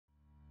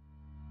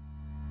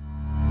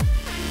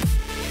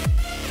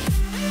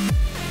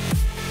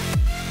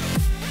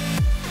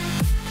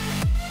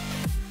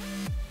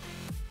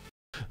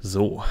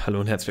So,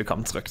 hallo und herzlich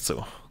willkommen zurück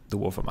zu The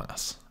Wolf Among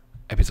Us.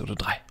 Episode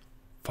 3.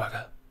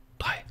 Folge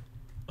 3.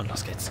 Und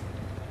los geht's.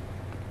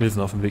 Wir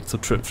sind auf dem Weg zu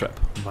Trip Trap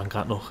und waren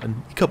gerade noch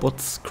in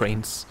Ikabots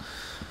Cranes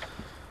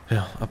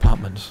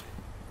Apartment.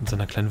 In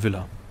seiner kleinen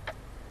Villa.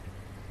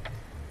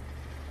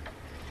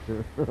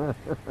 She's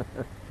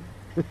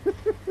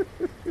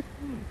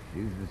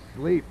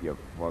asleep, you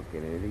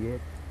fucking idiot.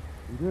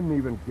 You didn't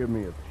even give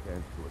me a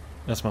chance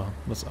to... Erstmal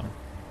was sagen.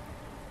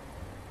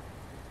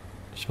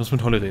 Ich muss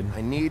mit Holly reden.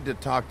 I need to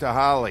talk to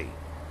Holly.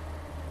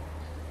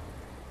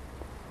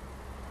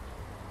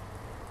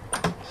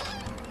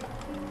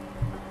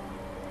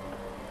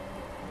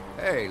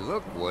 Hey,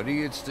 look,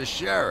 Woody, it's the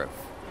sheriff.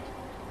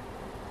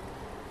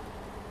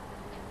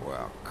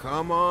 Well,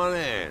 come on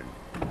in,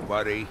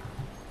 buddy.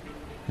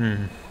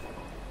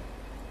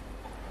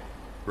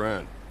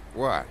 Grant.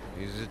 What?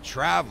 He's a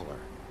traveler.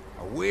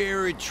 A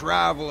weary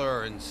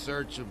traveler in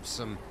search of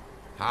some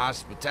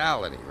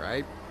hospitality,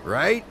 right?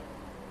 Right?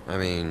 I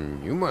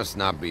mean, you must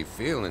not be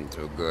feeling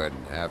too good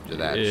after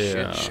that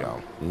shit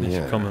show.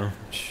 Ich komme.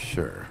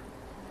 Sure.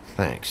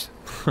 Thanks.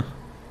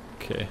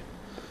 Okay.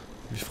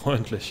 Wie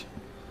freundlich.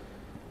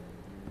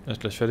 Er ist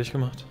gleich fertig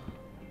gemacht.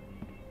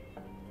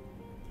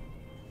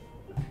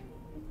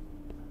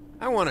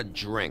 I want a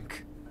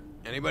drink.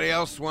 Anybody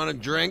else want a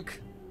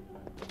drink?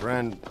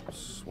 Friend,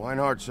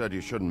 Swinehart said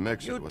you shouldn't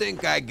mix it You with...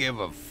 think I give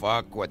a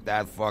fuck what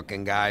that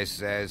fucking guy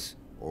says?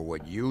 Or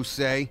what you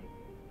say?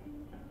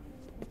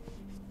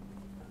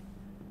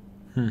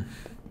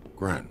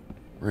 Grant,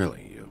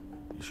 really, you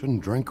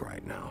shouldn't drink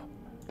right now.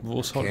 Wo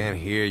ist Holly? Can't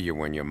hear you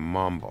when you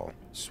mumble.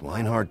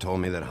 Swinehart told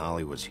me that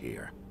Holly was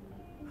here.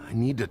 I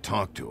need to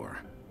talk to her.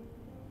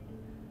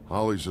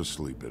 Holly's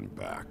asleep in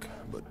back,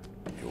 but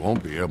you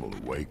won't be able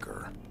to wake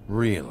her.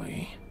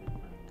 Really?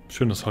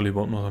 Schön, dass Holly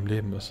überhaupt noch am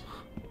Leben ist.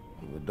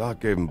 The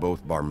doc gave them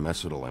both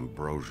barmecidal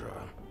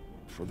ambrosia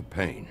for the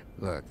pain.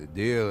 Look, the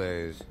deal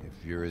is,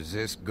 if you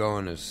resist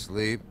going to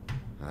sleep,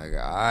 like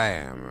I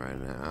am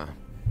right now,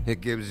 it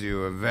gives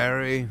you a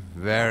very,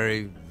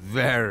 very,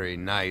 very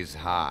nice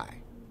high.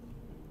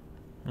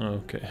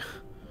 Okay.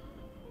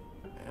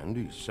 And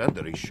he said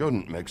that he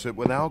shouldn't mix it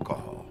with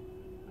alcohol.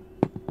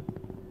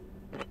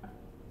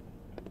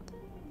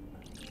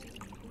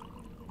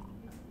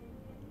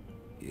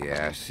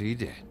 Yes, he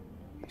did.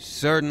 He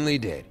certainly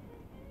did.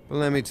 But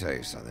let me tell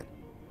you something.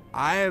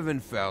 I haven't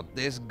felt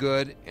this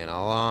good in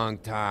a long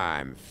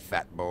time,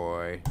 fat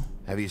boy.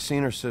 Have you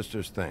seen her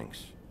sister's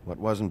things? What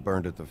wasn't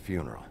burned at the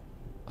funeral?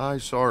 I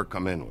saw her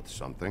come in with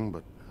something,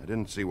 but I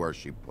didn't see where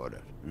she put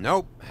it.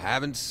 Nope,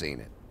 haven't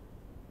seen it.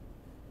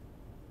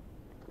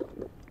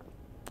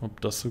 Ob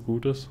das so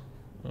gut ist?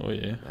 Oh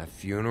je. That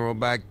funeral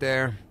back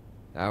there,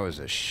 that was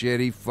a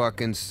shitty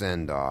fucking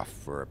send-off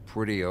for a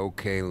pretty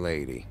okay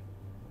lady.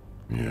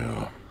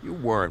 Yeah. You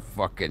weren't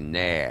fucking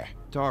there.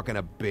 Talking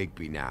to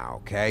Bigby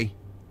now, okay?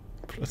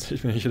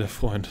 Plötzlich bin ich der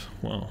Freund.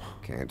 Wow.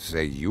 Can't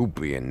say you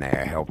being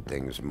there helped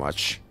things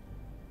much.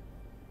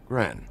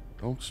 Grant,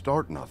 don't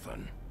start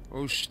nothing.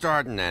 Who's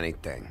starting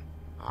anything?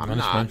 I'm War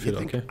nicht mein not. You Fehler,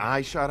 think okay?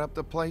 I shot up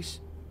the place?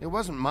 It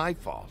wasn't my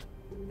fault.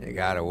 They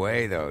got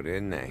away though,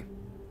 didn't they?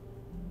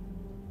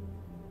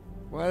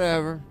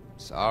 Whatever.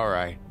 It's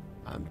alright.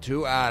 I'm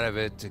too out of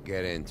it to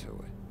get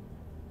into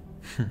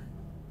it.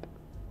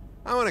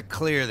 I want to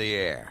clear the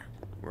air.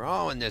 We're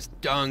all in this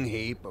dung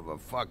heap of a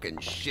fucking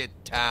shit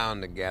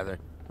town together,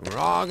 and we're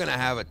all gonna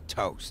have a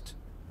toast.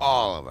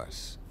 All of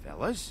us.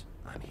 Fellas,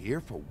 I'm here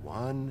for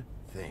one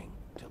thing.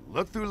 To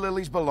look through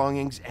Lily's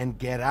belongings and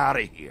get out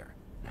of here.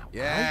 Now,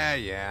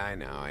 Yeah, I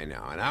know.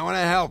 And I want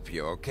to help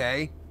you,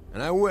 okay?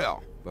 And I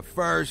will. But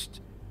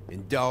first,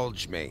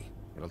 indulge me.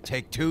 It'll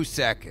take 2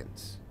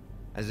 seconds.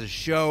 As a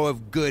show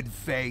of good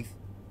faith.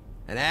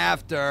 And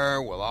after,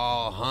 we'll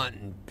all hunt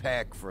and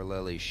peck for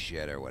Lily's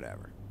shit or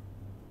whatever.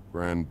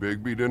 Grand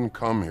Bigby didn't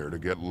come here to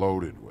get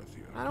loaded with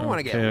you. I don't want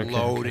to get Okay.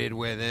 loaded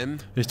with him.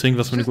 Ich trinke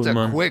was von dem Just guten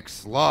a Mann. quick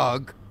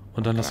slug.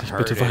 Und dann lass Gonna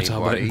mich bitte hurt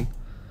weiterarbeiten. anybody.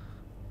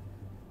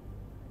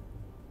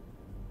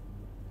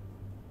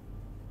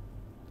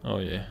 Oh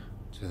je.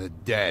 To the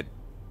dead.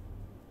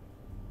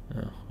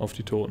 Ja, auf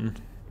die Toten.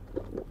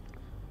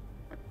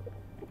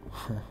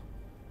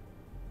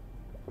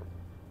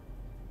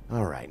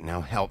 All right,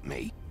 now help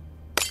me.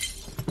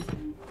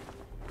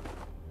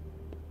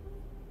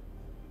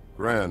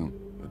 Gran,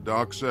 the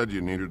doc said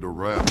you needed a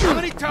rest. How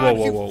many times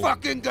whoa, you whoa.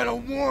 fucking gonna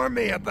warn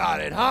me about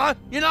it, huh?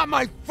 You're not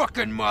my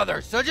fucking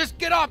mother, so just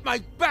get off my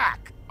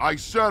back! I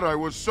said I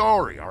was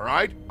sorry, all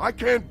right? I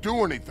can't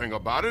do anything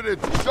about it.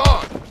 It's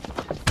done.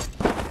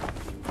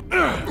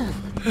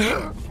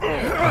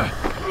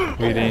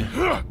 Really?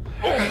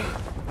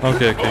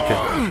 Okay.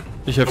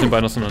 Ich helfe den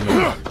beiden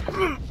auseinander.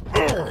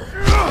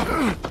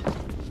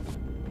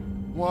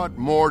 What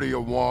more do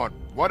you want?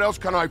 What else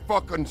can I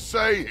fucking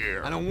say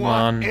here? I don't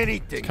want Mann,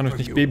 anything ich kann euch from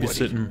nicht you, Woody.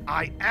 babysitten.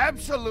 I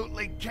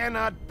absolutely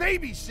cannot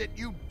babysit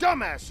you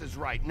dumbasses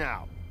right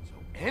now. So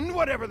end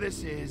whatever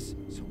this is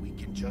so we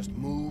can just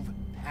move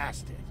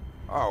past it.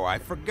 Oh, I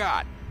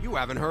forgot. You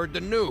haven't heard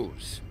the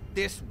news.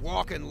 this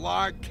walking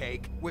lard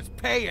cake was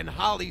paying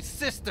Holly's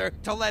sister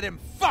to let him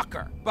fuck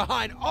her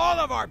behind all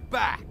of our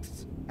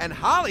backs. And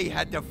Holly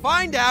had to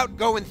find out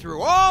going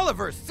through all of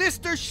her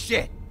sister's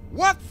shit.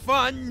 What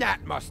fun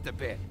that must have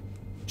been.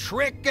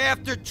 Trick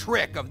after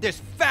trick of this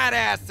fat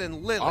ass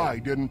and Lily. I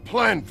didn't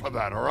plan for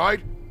that, all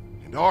right?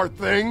 And our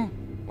thing,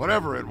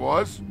 whatever it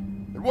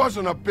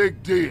wasn't a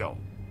big deal.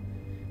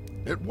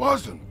 It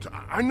wasn't.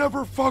 I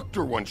never fucked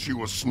her when she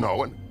was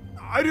snowing.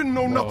 I didn't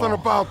know nothing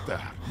about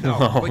that. No,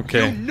 but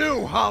Okay. you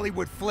knew Holly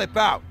would flip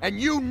out. And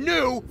you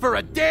knew for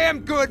a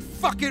damn good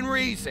fucking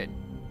reason.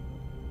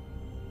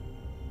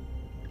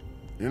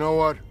 You know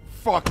what?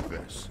 Fuck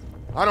this.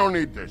 I don't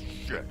need this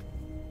shit.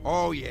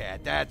 Oh yeah,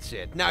 that's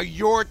it. Now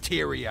you're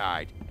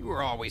teary-eyed. You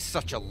were always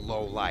such a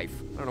lowlife.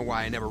 I don't know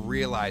why I never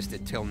realized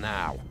it till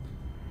now.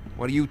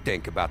 What do you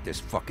think about this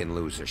fucking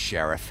loser,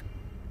 Sheriff?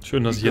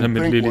 Schön, dass He jeder can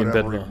mit think Lily im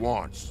Bett whatever he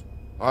war. wants.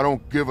 I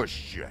don't give a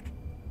shit.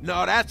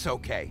 No, that's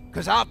okay,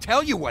 because I'll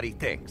tell you what he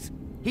thinks.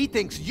 He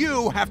thinks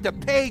you have to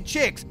pay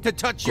chicks to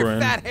touch your Grin.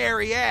 fat,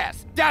 hairy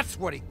ass. That's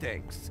what he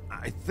thinks.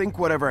 I think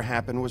whatever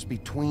happened was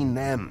between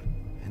them,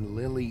 and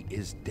Lily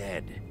is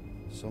dead.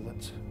 So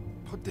let's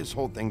put this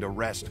whole thing to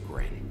rest,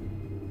 Granny.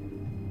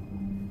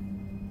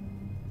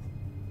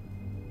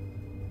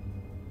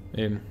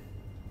 Eben.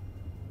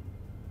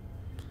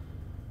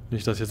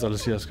 Nicht, dass jetzt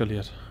alles hier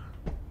eskaliert.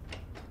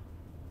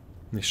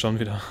 Nicht schon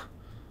wieder.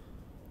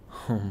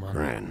 Oh Mann.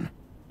 Grin.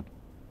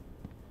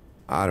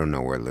 I don't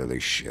know where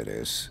Lily's shit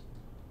is.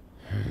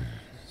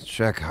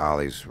 Check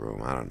Holly's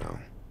room, I don't know.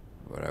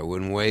 But I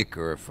wouldn't wake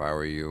her if I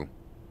were you.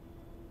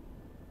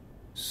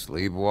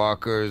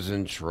 Sleepwalkers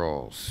and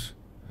trolls.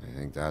 I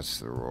think that's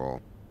the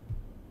rule.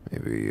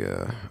 Maybe,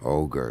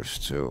 ogres,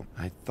 too.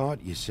 I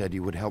thought you said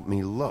you would help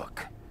me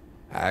look.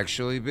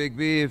 Actually, Big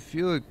B, if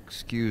you'll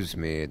excuse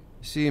me, it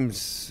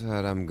seems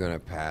that I'm gonna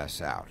pass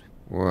out.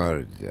 What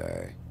a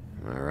day.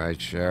 Am I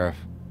right, Sheriff?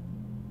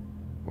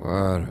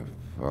 What a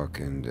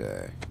fucking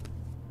day.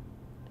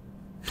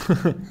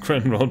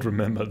 Gren won't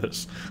remember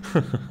this.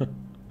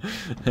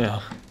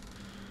 Ja.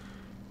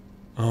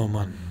 Oh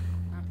Mann.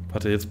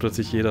 Hatte jetzt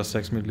plötzlich jeder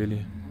Sex mit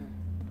Lily.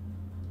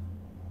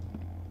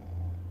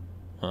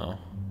 Wow.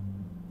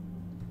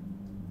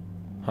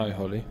 Hi,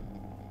 Holly.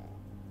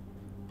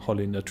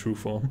 Holly in der True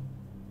Form.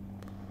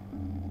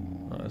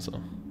 Also.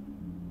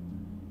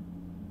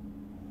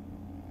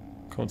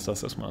 Gucken uns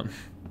das erstmal an.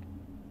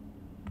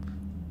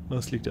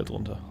 Was liegt da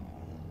drunter?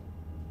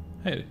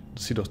 Hey,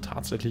 das sieht doch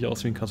tatsächlich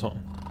aus wie ein Karton.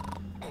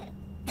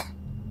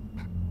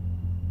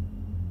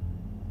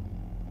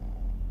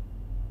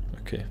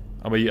 Okay,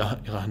 aber ja,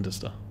 ihre Hand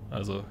ist da.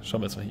 Also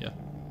schauen wir jetzt mal hier.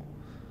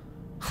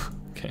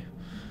 Okay.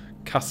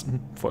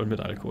 Kasten voll mit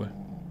Alkohol.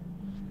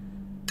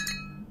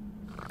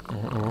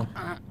 Oh, oh.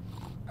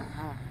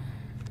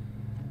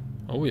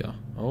 Oh ja,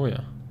 oh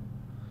ja.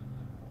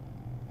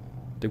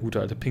 Der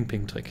gute alte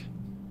Ping-Ping-Trick.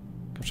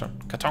 Komm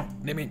schon, Karton,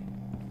 nimm ihn.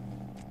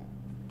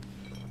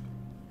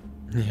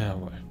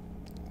 Jawohl.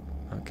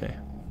 Okay.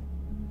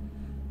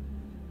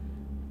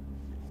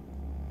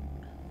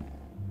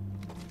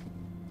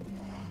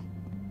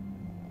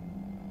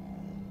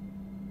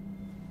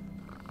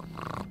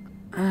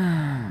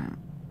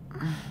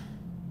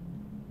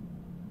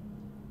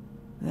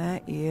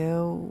 That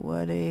you,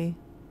 Woody?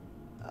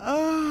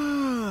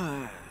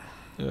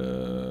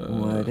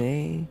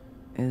 Woody?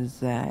 Is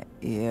that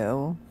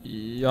you?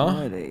 Ja.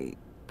 Woody,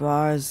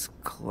 bar's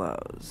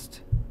closed.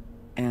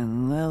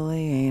 And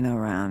Lily ain't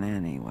around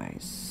anyway,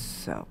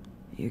 so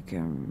you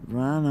can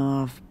run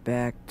off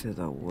back to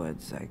the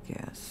woods, I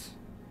guess.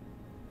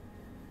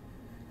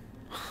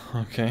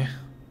 Okay.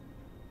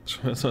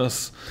 Schauen wir uns mal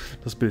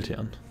das Bild hier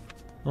an.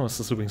 Oh, ist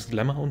das übrigens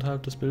Glamour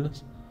unterhalb des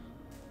Bildes?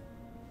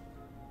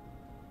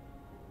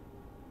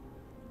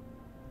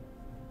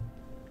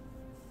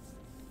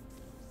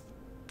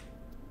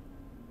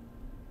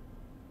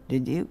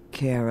 Did you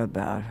care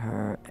about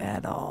her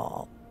at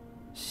all?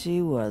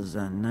 She was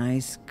a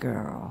nice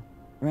girl.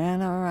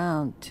 Ran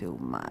around too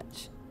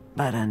much,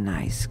 but a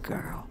nice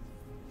girl.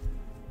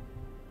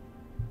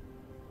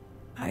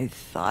 I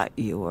thought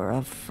you were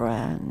a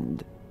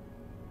friend.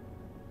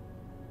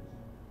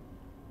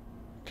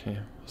 Okay,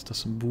 was ist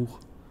das im Buch?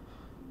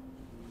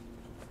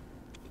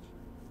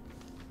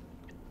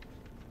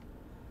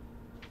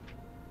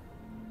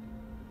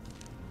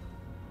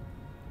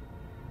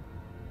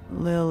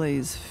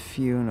 Lily's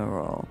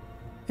funeral.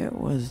 It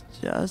was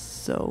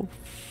just so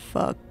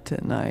fucked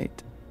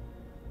tonight.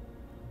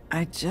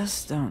 I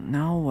just don't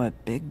know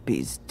what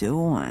Bigby's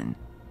doing.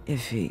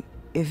 If he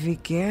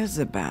cares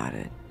about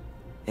it.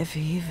 If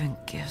he even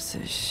gives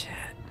a shit.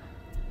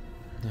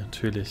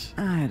 Natürlich.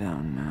 I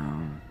don't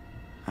know.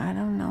 I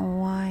don't know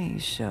why he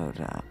showed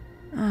up.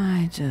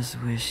 I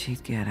just wish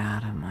he'd get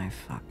out of my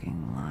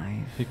fucking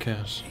life. Who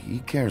cares? He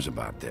cares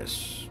about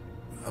this.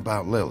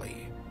 About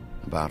Lily.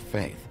 About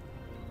Faith.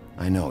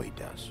 I know he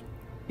does.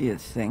 You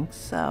think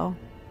so?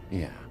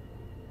 Yeah.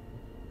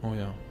 Oh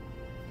ja.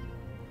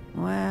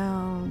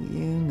 Well,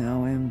 you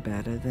know him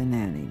better than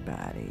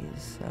anybody,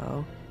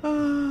 so...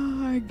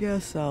 I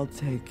guess I'll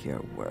take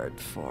your word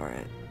for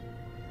it.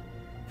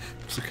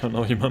 So kann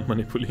auch jemand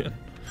manipulieren.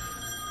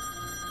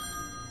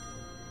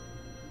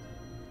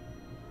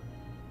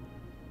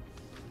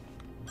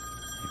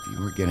 If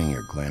you were getting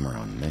your glamour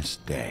on this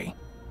day,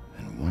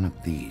 then one of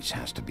these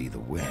has to be the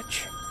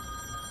witch.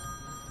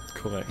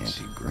 Korrekt.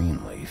 Auntie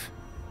Greenleaf.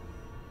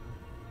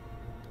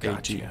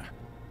 Gotcha.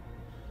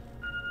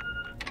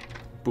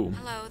 Boom.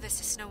 Hello, this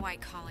is Snow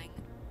White calling.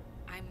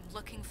 I'm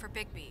looking for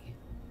Bigby.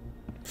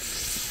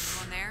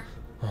 Anyone there?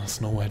 Oh,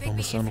 Snow White, warum Bigby,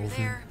 musst du if you're anrufen?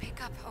 there,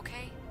 pick up,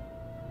 okay?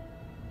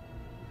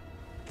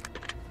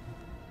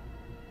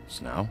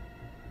 Snow?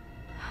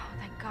 Oh,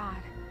 thank God.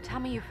 Tell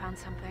me you found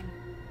something.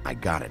 I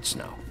got it,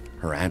 Snow.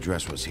 Her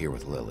address was here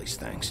with Lily's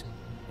things.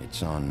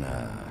 It's on,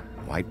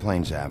 White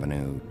Plains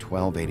Avenue,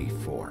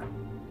 1284.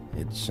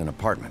 It's an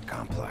apartment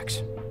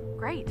complex.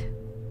 Great.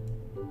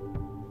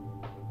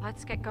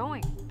 Let's get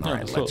going. All Ja,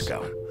 right, das let's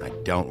war's. go. I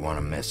don't want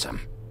to miss him.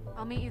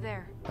 I'll meet you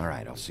there. All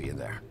right, I'll see you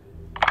there.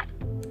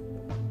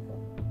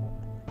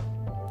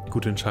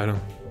 Gute Entscheidung,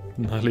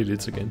 nach Lily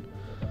zu gehen.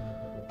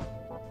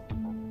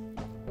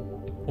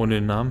 Ohne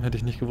den Namen hätte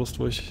ich nicht gewusst,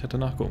 wo ich hätte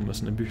nachgucken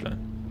müssen im Büchlein.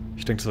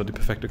 Ich denke, das war die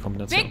perfekte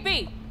Kombination.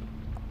 Bigby!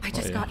 I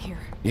just yeah. got here.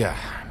 Yeah,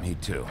 me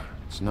too.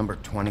 It's number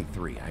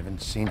 23. I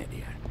haven't seen it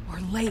yet.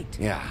 We're late.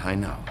 Yeah, I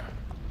know.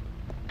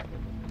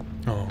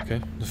 Oh, okay.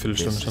 Eine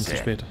Viertelstunde This schon is zu it.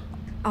 spät.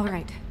 All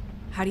right.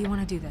 How do you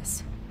want to do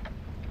this?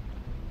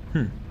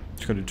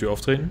 Ich könnte die Tür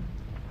auftreten.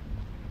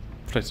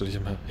 Vielleicht sollte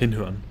ich mal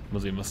hinhören. Mal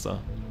sehen, was da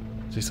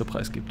sich so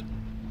preisgibt.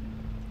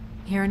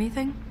 Hear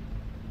anything?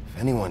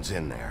 If anyone's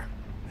in there,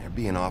 they're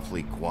being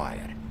awfully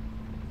quiet.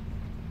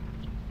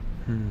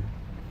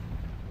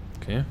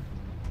 Okay.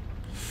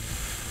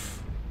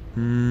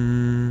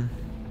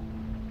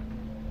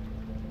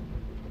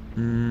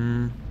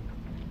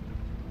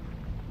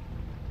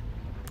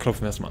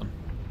 Klopfen wir erstmal an.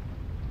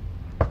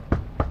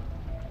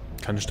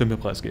 Keine Stimme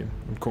preisgeben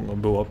und gucken, ob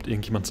überhaupt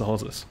irgendjemand zu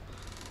Hause ist.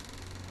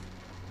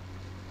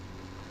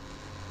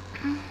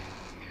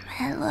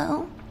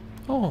 Hello?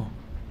 Oh.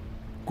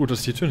 Gut, dass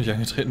ich die Tür nicht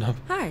angetreten habe.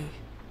 Hi.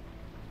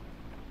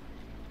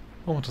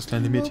 Oh, macht das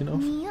kleine Mädchen Woke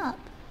auf. me up.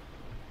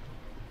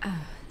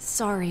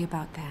 Sorry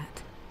about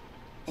that.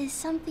 Is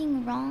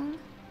something wrong?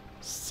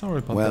 Sorry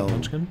about Well, that,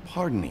 Munchkin.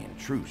 pardon the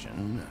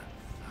intrusion.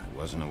 I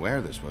wasn't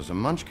aware this was a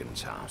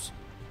Munchkin's house.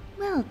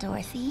 Well,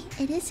 Dorothy,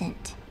 it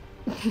isn't.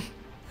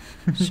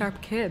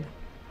 Sharp kid.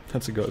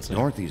 That's a girl's name.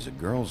 Dorothy's a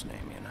girl's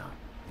name, you know.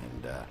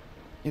 And,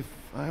 if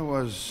I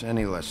was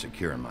any less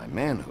secure in my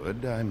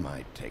manhood, I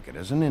might take it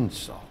as an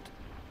insult.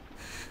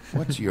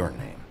 What's your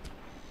name?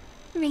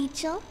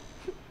 Rachel?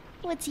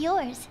 What's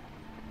yours?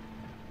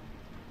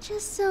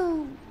 Just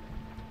so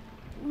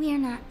we're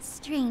not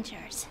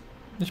strangers.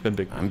 Ich bin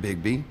Big. I'm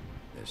Bigby.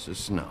 This is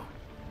Snow.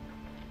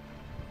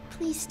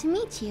 Pleased to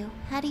meet you.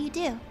 How do you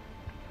do?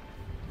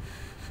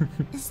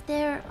 Is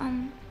there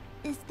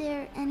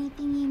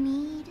anything you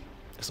need?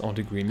 Ist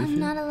Auntie Greenleaf I'm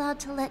not hier? allowed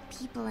to let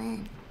people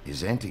in.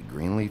 Is Auntie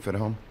Greenleaf at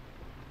home?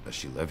 Does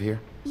she live here?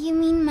 You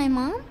mean my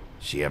mom?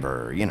 She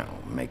ever, you know,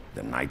 make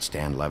the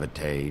nightstand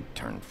levitate,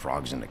 turn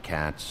frogs into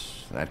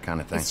cats, that kind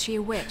of thing? Is she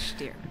a witch,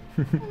 dear?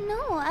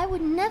 No, I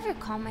would never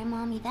call my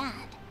mommy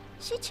that.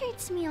 She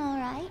treats me all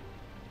right.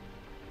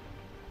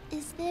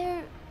 Is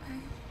there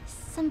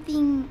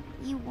something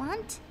you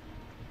want?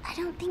 I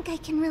don't think I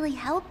can really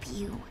help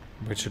you.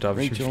 Rachel, darf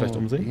ich mich Rachel, vielleicht do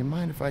umsehen? you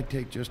mind if I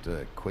take just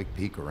a quick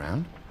peek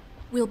around?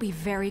 We'll be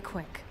very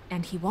quick,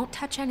 and he won't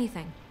touch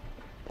anything.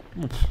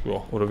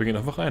 Ja, oder wir gehen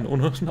einfach rein,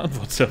 ohne eine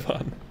Antwort zu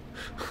erwarten.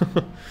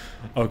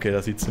 Okay,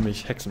 das sieht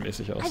ziemlich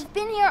hexenmäßig aus. I've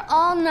been here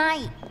all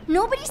night.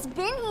 Nobody's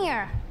been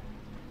here.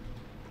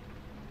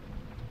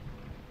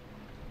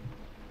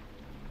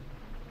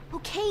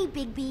 Okay,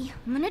 Bigby.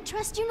 I'm gonna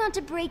trust you not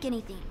to break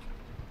anything.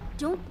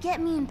 Don't get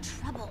me in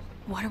trouble.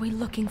 What are we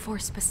looking for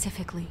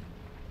specifically?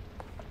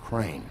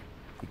 Crane,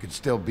 he could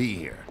still be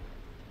here.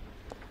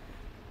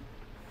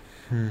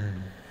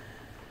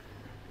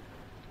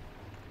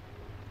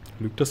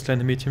 Lügt das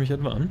kleine Mädchen mich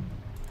etwa an?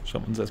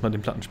 Schauen wir uns erstmal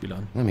den Plattenspieler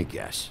an. Let me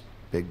guess.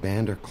 Big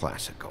band or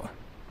classical?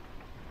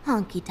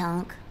 Honky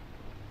tonk.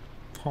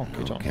 Honky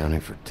No Tonk.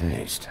 accounting for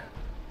taste.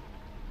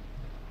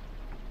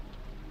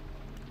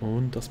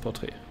 Und das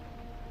Porträt.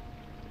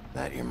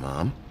 That your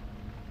mom?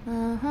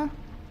 Uh-huh.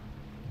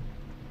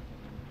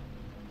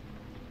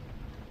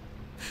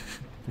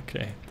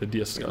 Okay, der Deer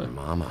Your Skull.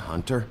 mom a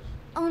hunter?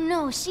 Oh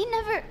no, she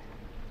never...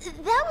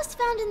 That was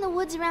found in the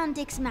woods around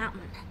Dick's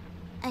Mountain.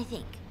 I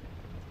think.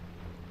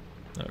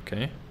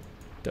 Okay.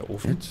 Der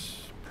Ofen.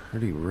 It's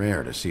pretty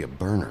rare to see a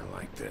burner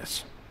like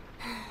this.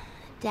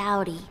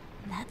 Dowdy.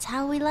 That's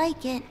how we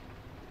like it.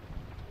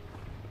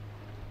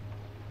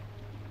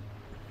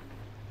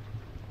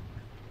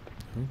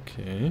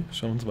 Okay,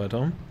 schauen wir uns weiter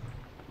um.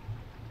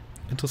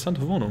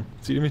 Interessante Wohnung.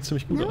 Sieht irgendwie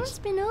ziemlich gut No one's aus.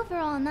 been over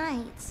all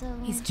night, so...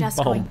 He's just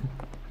Baum. going.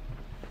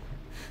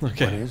 What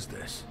Okay. is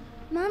this?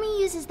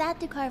 Mommy uses that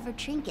to carve her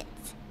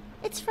trinkets.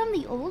 It's from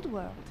the old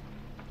world.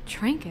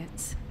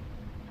 Trinkets?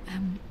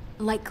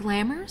 Like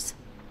glamours?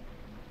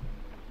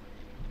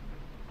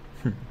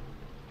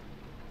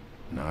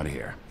 Not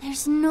here.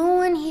 There's no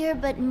one here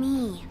but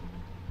me.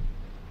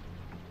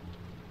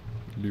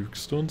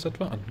 Lügst du uns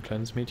etwa an,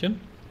 kleines Mädchen?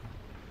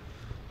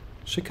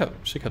 Schicker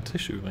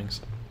Tisch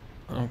übrigens.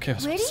 Okay,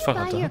 was Where ist das do you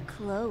Fahrrad buy da? your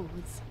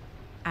clothes?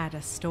 At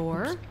a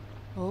store?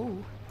 Oh,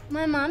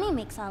 my mommy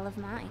makes all of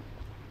mine.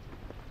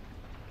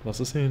 Was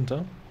ist hier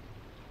hinter?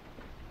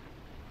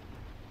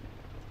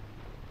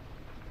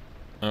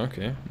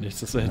 Okay,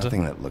 nichts ist dahinter.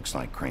 Nothing that looks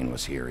like Crane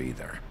was here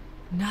either.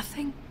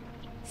 Nothing?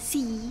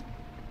 See?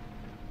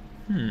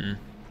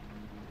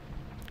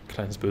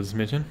 Kleines böses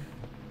Mädchen.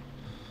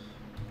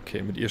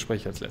 Okay, mit ihr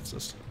spreche ich als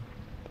letztes.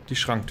 Die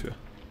Schranktür.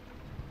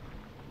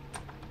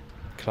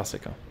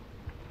 Klassiker.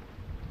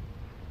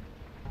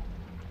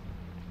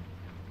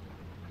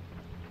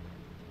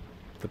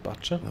 The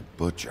Butcher? The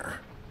Butcher.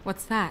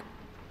 What's that?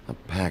 A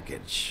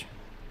package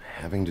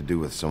having to do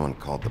with someone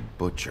called the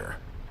Butcher.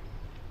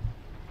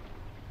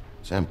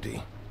 It's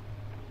empty.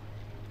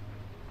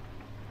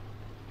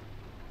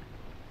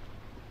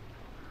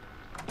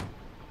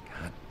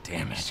 God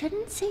damn it.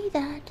 Shouldn't say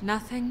that.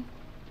 Nothing?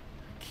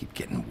 Keep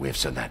getting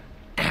whiffs of that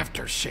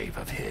aftershave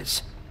of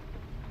his.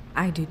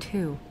 I do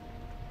too.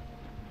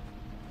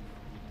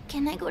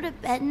 Can I go to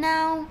bed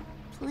now?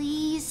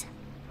 Please?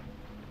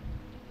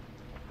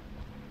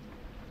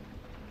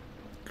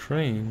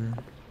 Crane.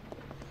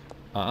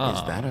 Ah.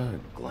 Is that a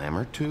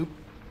glamour tube?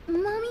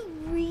 Mommy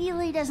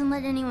really doesn't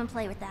let anyone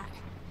play with that.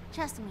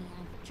 Trust me,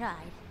 I've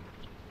tried.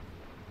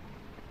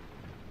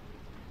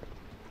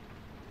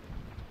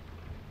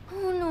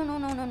 Oh,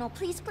 no.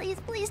 Please,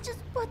 just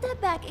put that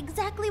back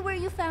exactly where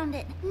you found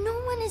it. No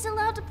one is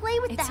allowed to play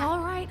with that. It's all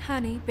right,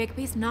 honey.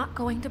 Bigby's not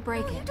going to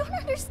break No, you it. don't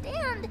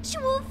understand. She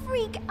will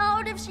freak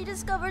out if she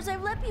discovers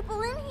I've let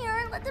people in here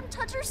and let them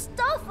touch her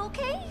stuff,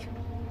 okay?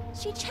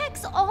 She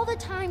checks all the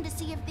time to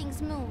see if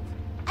things move.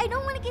 I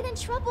don't want to get in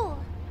trouble.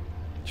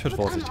 Ich würde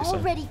Look, I'm vorsichtig sein.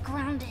 already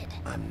grounded.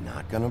 I'm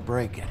not gonna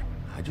break it.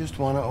 I just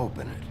want to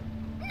open it.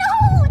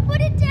 No!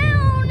 Put it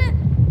down!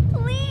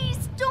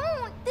 Please,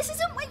 don't! This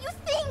isn't what you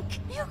think!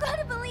 You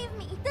gotta believe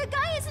me. The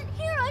guy isn't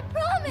here, I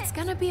promise! It's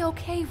gonna be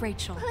okay,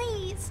 Rachel.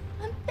 Please,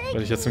 I'm begging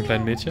Werde ich jetzt zum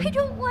kleinen Mädchen? I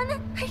don't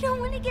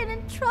wanna get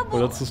in trouble.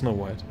 Oder zu Snow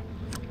White?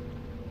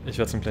 Ich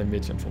werde zum kleinen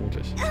Mädchen,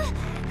 vermutlich.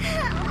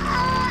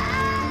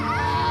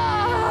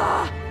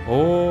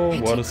 Oh,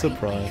 what a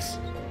surprise.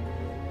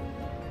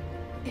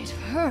 It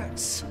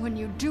hurts when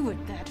you do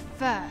it that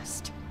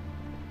fast.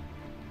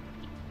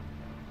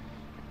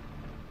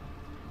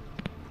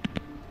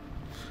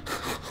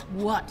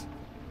 What?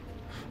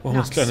 Warum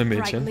Not das kleine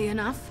Mädchen? sprightly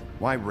enough?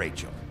 Why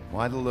Rachel?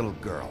 Why the little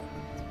girl?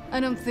 I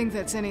don't think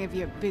that's any of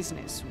your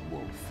business,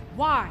 Wolf.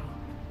 Why?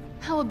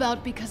 How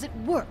about because it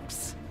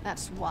works?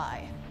 That's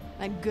why.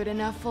 That good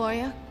enough for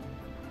you?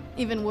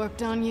 Even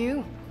worked on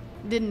you?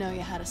 Didn't know you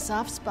had a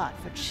soft spot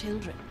for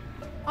children.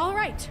 All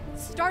right,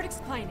 start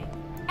explaining.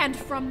 And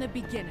from the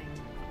beginning.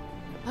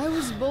 I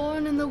was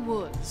born in the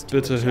woods. to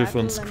Bitte hilf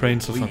jackal uns, and Crane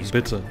zu fangen, Please,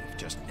 bitte. Greenleaf,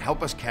 just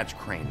help us catch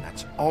Crane.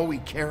 That's all we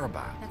care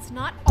about. That's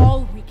not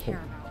all we care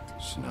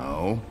about.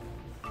 Snow?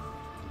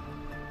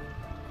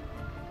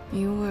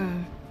 You were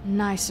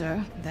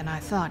nicer than I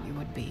thought you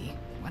would be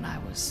when I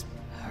was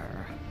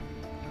her.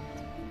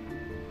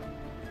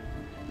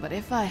 But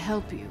if I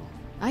help you,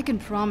 I can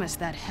promise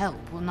that help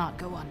will not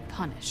go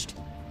unpunished.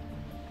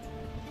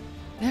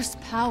 There's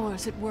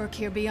powers at work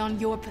here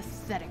beyond your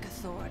pathetic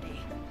authority.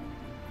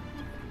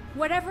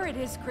 Whatever it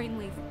is,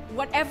 Greenleaf,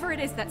 whatever it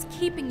is that's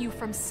keeping you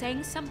from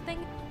saying something,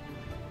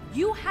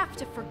 you have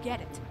to forget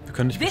it. Wir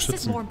können dich This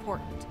is beschützen. more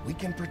important. We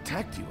can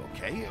protect you,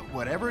 okay?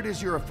 Whatever it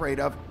is you're afraid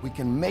of, we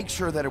can make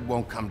sure that it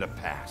won't come to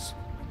pass.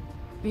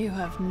 You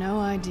have no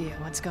idea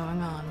what's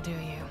going on, do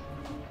you?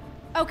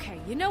 Okay,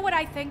 you know what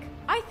I think?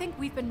 I think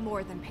we've been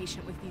more than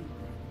patient with you.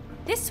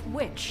 This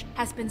witch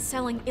has been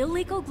selling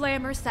illegal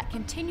glamours that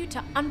continue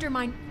to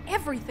undermine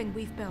everything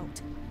we've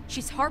built.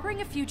 She's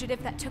harboring a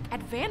fugitive that took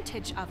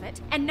advantage of it,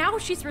 and now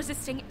she's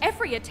resisting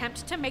every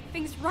attempt to make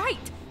things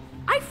right.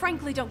 I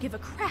frankly don't give a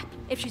crap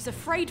if she's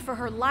afraid for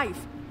her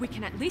life. We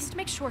can at least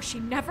make sure she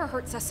never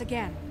hurts us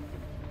again.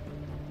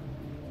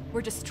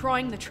 We're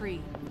destroying the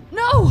tree.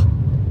 No!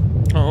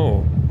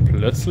 Oh,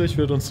 plötzlich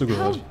wird uns How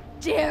zugehört.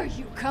 dare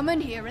you come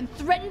in here and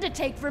threaten to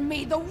take from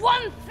me the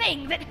one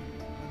thing that...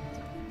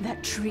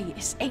 That tree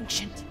is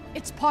ancient.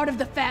 It's part of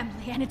the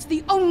family, and it's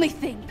the only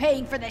thing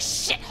paying for this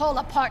shithole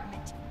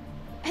apartment.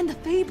 And the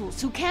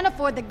Fables, who can't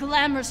afford the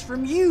glamours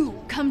from you,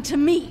 come to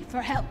me for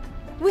help.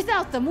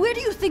 Without them, where do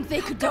you think they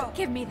could go? Don't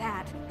give me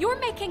that. You're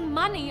making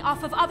money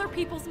off of other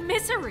people's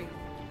misery.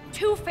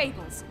 2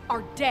 Fables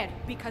are dead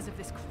because of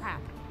this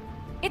crap.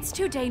 It's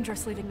too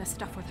dangerous leaving this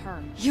stuff with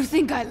her. You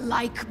think I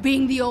like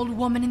being the old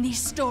woman in these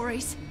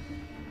stories?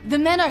 The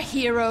men are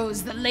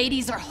heroes, the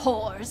ladies are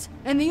whores,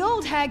 and the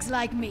old hags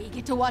like me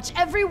get to watch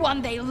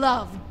everyone they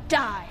love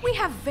die. We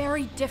have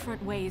very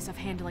different ways of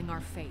handling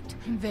our fate.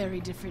 Very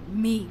different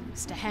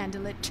means to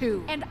handle it,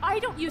 too. And I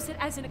don't use it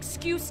as an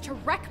excuse to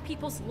wreck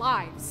people's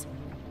lives.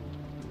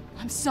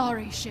 I'm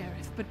sorry,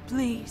 Sheriff, but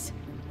please,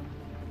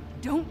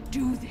 don't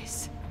do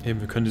this. Eben,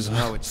 wir können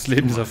No, das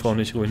Leben dieser Frau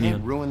nicht You ruinieren.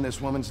 can't ruin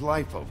this woman's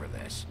life over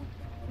this.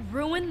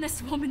 Ruin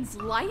this woman's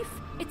life?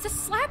 It's a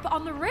slap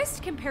on the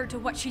wrist compared to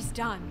what she's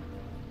done.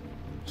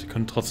 Sie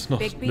können trotzdem noch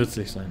Bigby,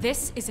 nützlich sein.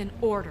 this is an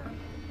order.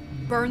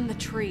 Burn the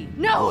tree.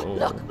 No,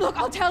 look,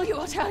 I'll tell you.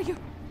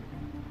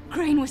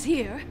 Crane was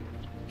here.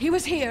 He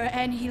was here,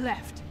 and he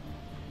left.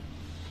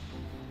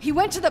 He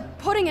went to the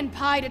pudding and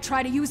pie to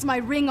try to use my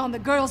ring on the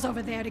girls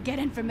over there to get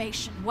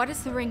information. What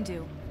does the ring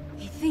do?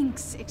 He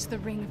thinks it's the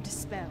Ring of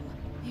Dispel.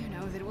 You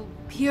know, that it will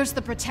pierce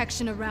the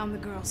protection around the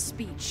girls'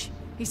 speech.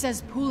 He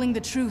says pulling the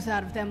truth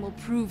out of them will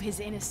prove his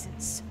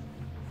innocence.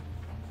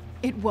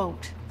 It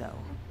won't, though.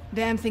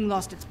 Damn thing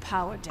lost its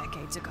power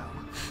decades ago.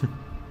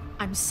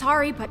 I'm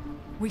sorry, but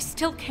we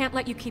still can't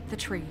let you keep the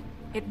tree.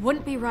 It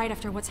wouldn't be right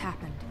after what's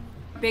happened.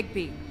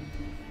 Bigby.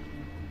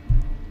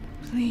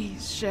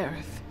 Please,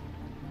 Sheriff.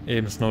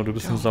 Eben, Snow, du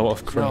bist ein sauer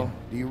auf Crane. So,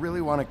 do you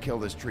really want to kill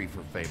this tree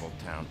for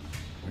Fabletown?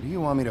 Or do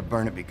you want me to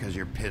burn it because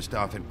you're pissed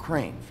off at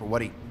Crane for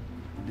what he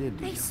did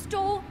to They you?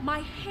 stole my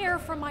hair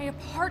from my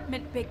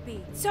apartment,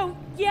 Bigby. So,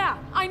 yeah,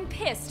 I'm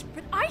pissed,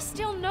 but I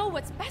still know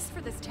what's best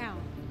for this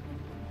town.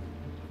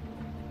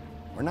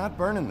 We're not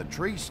burning the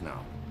tree, Snow.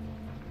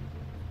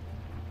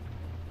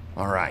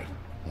 All right,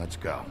 let's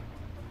go.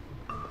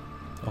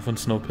 Auch wenn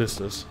Snow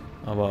pisst ist.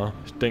 Aber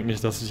ich denke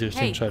nicht, dass es die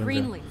richtige Hey, Entscheidung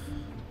wäre. Greenleaf.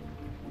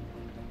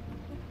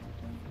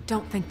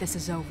 Don't think this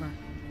is over.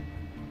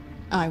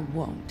 I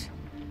won't.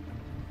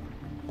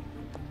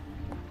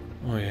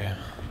 Oh je.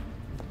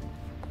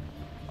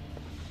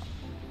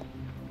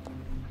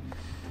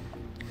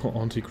 Oh,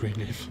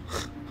 Anti-Greenleaf.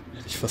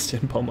 Hätte ich fast hier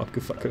einen Baum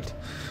abgefackelt.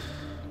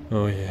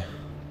 Oh je.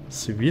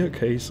 Severe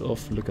case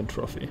of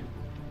Lycanthropy.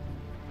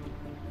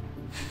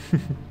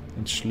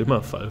 Ein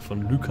schlimmer Fall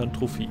von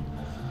Lykanthropie.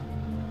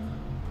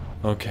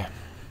 Okay.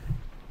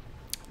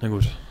 Na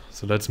gut,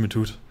 so leid es mir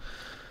tut.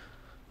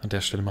 An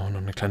der Stelle machen wir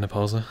noch eine kleine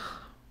Pause.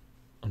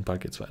 Und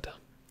bald geht's weiter.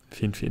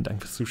 Vielen, vielen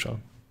Dank fürs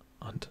Zuschauen.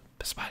 Und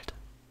bis bald.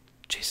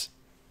 Tschüss.